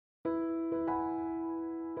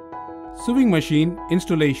Sewing machine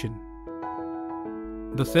installation.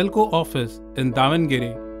 The SELCO office in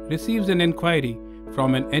Davangere receives an inquiry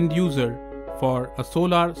from an end user for a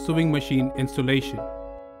solar sewing machine installation.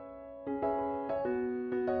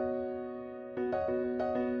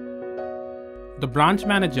 The branch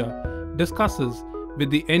manager discusses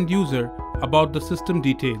with the end user about the system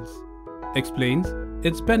details, explains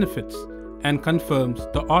its benefits, and confirms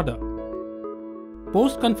the order.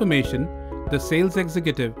 Post-confirmation, the sales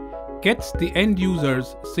executive gets the end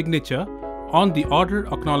user's signature on the order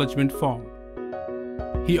acknowledgement form.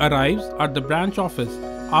 He arrives at the branch office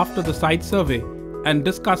after the site survey and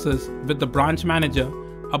discusses with the branch manager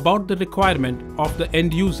about the requirement of the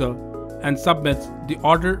end user and submits the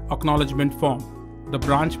order acknowledgement form. The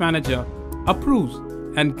branch manager approves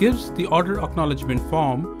and gives the order acknowledgement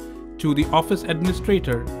form to the office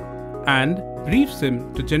administrator and briefs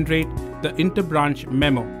him to generate the inter-branch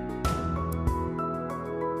memo.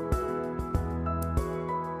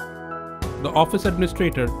 The office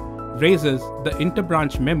administrator raises the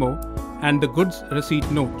inter-branch memo and the goods receipt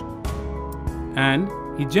note, and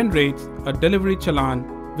he generates a delivery challan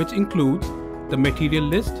which includes the material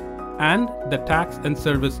list and the tax and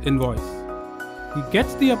service invoice. He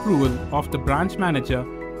gets the approval of the branch manager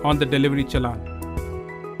on the delivery challan.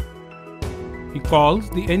 He calls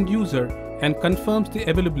the end user and confirms the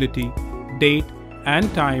availability, date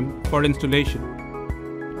and time for installation.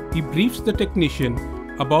 He briefs the technician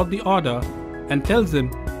about the order and tells him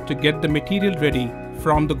to get the material ready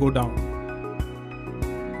from the godown.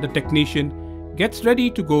 The technician gets ready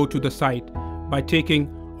to go to the site by taking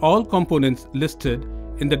all components listed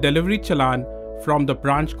in the delivery challan from the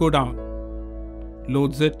branch godown,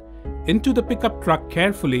 loads it into the pickup truck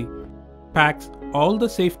carefully, packs all the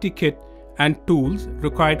safety kit and tools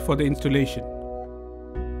required for the installation.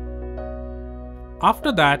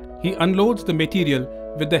 After that, he unloads the material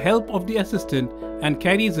with the help of the assistant and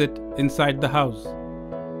carries it inside the house.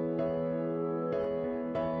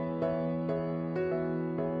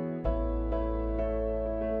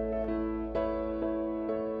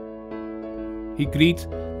 He greets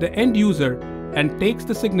the end user and takes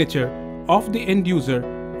the signature of the end user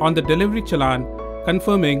on the delivery challan,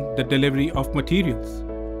 confirming the delivery of materials.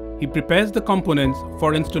 He prepares the components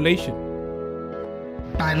for installation.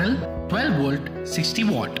 Panel 12 volt 60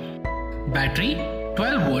 watt. Battery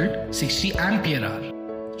 12 volt 60 ampere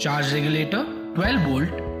hour. Charge regulator 12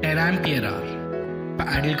 volt 10 ampere hour.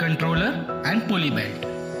 Paddle controller and pulley belt.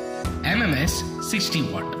 MMS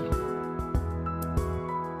 60 watt.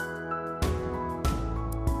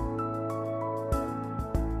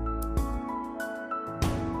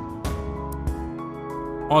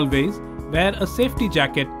 Always wear a safety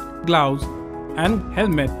jacket, gloves and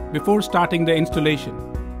helmet before starting the installation.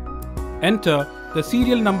 Enter the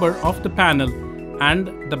serial number of the panel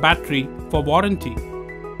and the battery for warranty.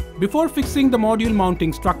 Before fixing the module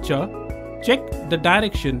mounting structure, check the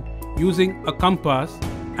direction using a compass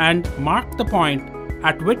and mark the point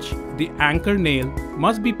at which the anchor nail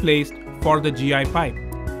must be placed for the GI pipe.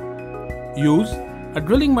 Use a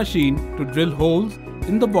drilling machine to drill holes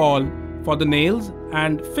in the wall for the nails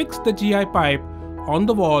and fix the GI pipe on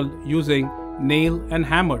the wall using nail and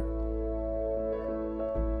hammer.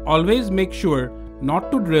 Always make sure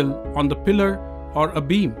not to drill on the pillar or a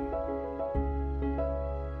beam.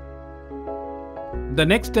 The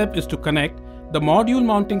next step is to connect the module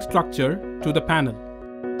mounting structure to the panel.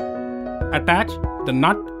 Attach the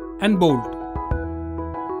nut and bolt.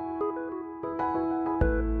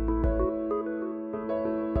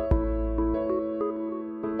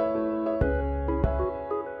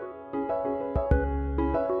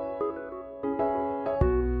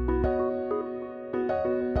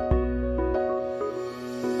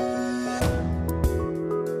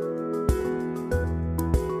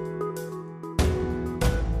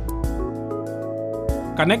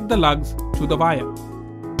 Connect the lugs to the wire.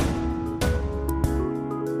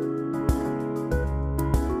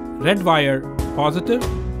 Red wire positive,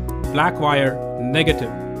 black wire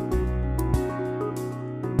negative.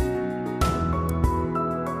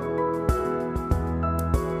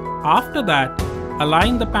 After that,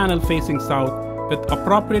 align the panel facing south with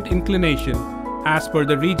appropriate inclination as per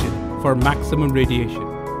the region for maximum radiation.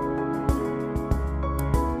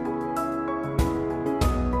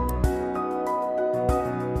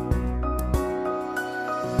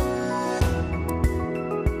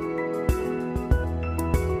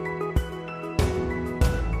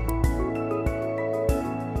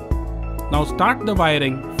 Now start the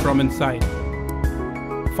wiring from inside.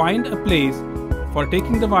 Find a place for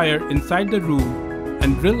taking the wire inside the room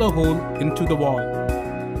and drill a hole into the wall.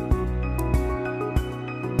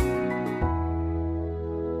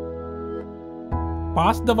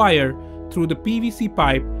 pass the wire through the PVC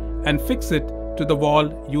pipe and fix it to the wall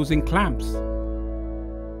using clamps.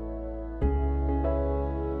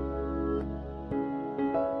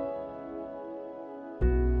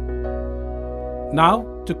 Now,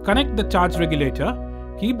 to connect the charge regulator,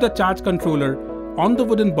 keep the charge controller on the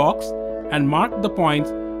wooden box and mark the points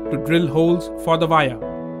to drill holes for the wire.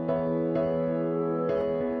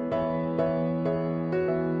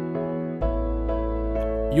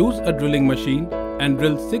 Use a drilling machine and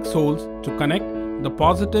drill 6 holes to connect the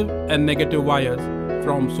positive and negative wires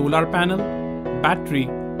from solar panel, battery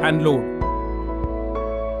and load.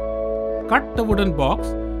 Cut the wooden box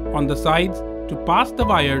on the sides to pass the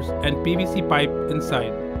wires and PVC pipe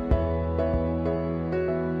inside.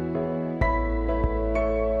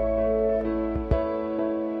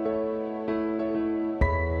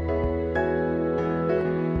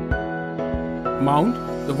 Mount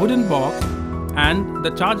the wooden box and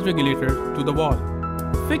the charge regulator to the wall.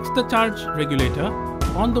 Fix the charge regulator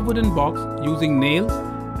on the wooden box using nails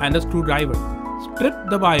and a screwdriver. Strip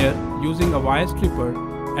the wire using a wire stripper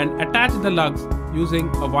and attach the lugs using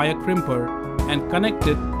a wire crimper and connect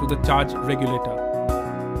it to the charge regulator.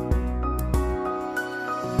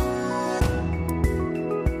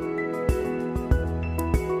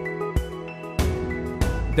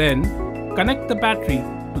 Then connect the battery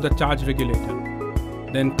to the charge regulator.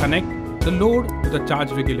 Then connect the load to the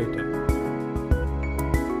charge regulator.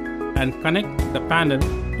 And connect the panel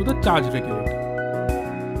to the charge regulator.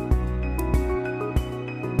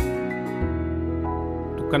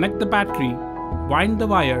 To connect the battery, wind the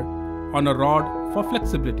wire on a rod for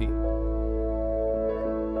flexibility.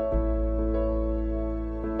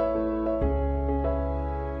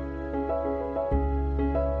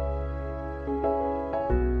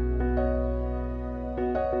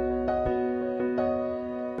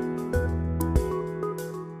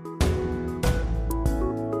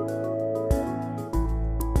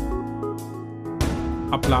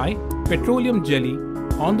 Apply petroleum jelly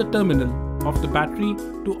on the terminal of the battery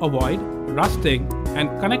to avoid rusting and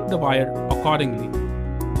connect the wire accordingly.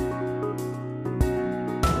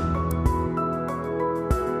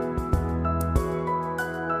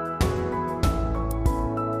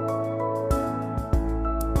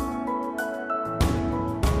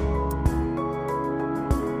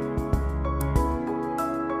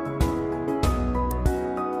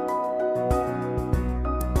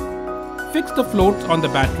 Fix the floats on the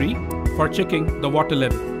battery for checking the water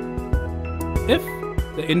level. If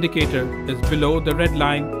the indicator is below the red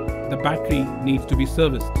line, the battery needs to be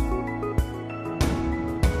serviced.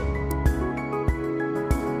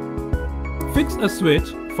 Fix a switch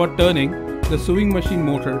for turning the sewing machine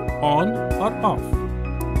motor on or off.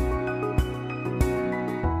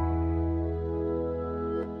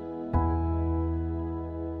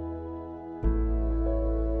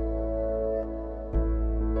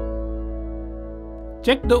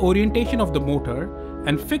 Check the orientation of the motor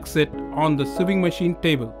and fix it on the sewing machine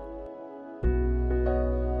table.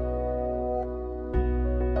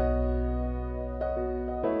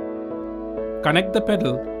 Connect the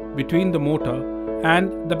pedal between the motor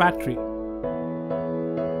and the battery.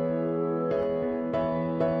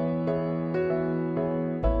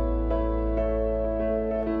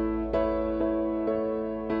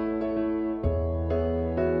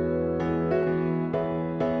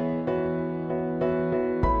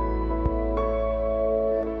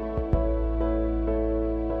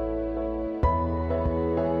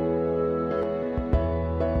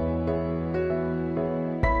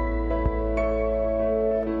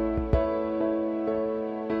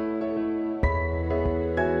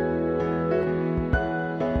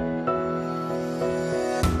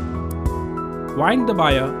 Wind the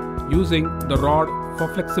wire using the rod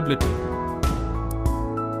for flexibility.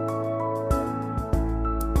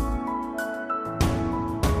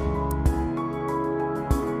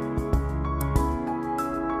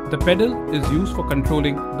 The pedal is used for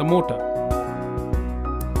controlling the motor.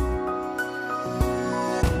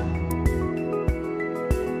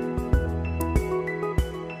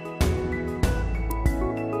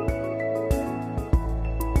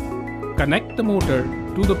 Connect the motor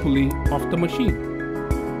to the pulley of the machine.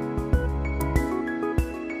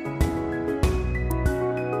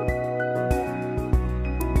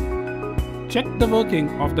 Check the working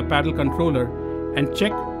of the paddle controller and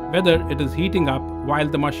check whether it is heating up while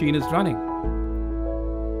the machine is running.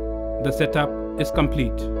 The setup is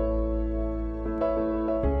complete.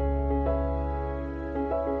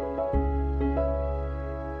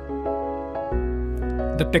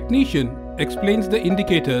 The technician explains the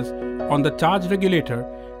indicators on the charge regulator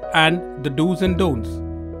and the do's and don'ts.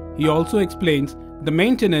 He also explains the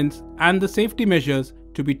maintenance and the safety measures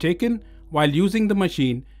to be taken while using the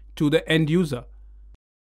machine to the end user.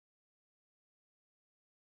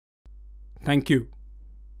 Thank you.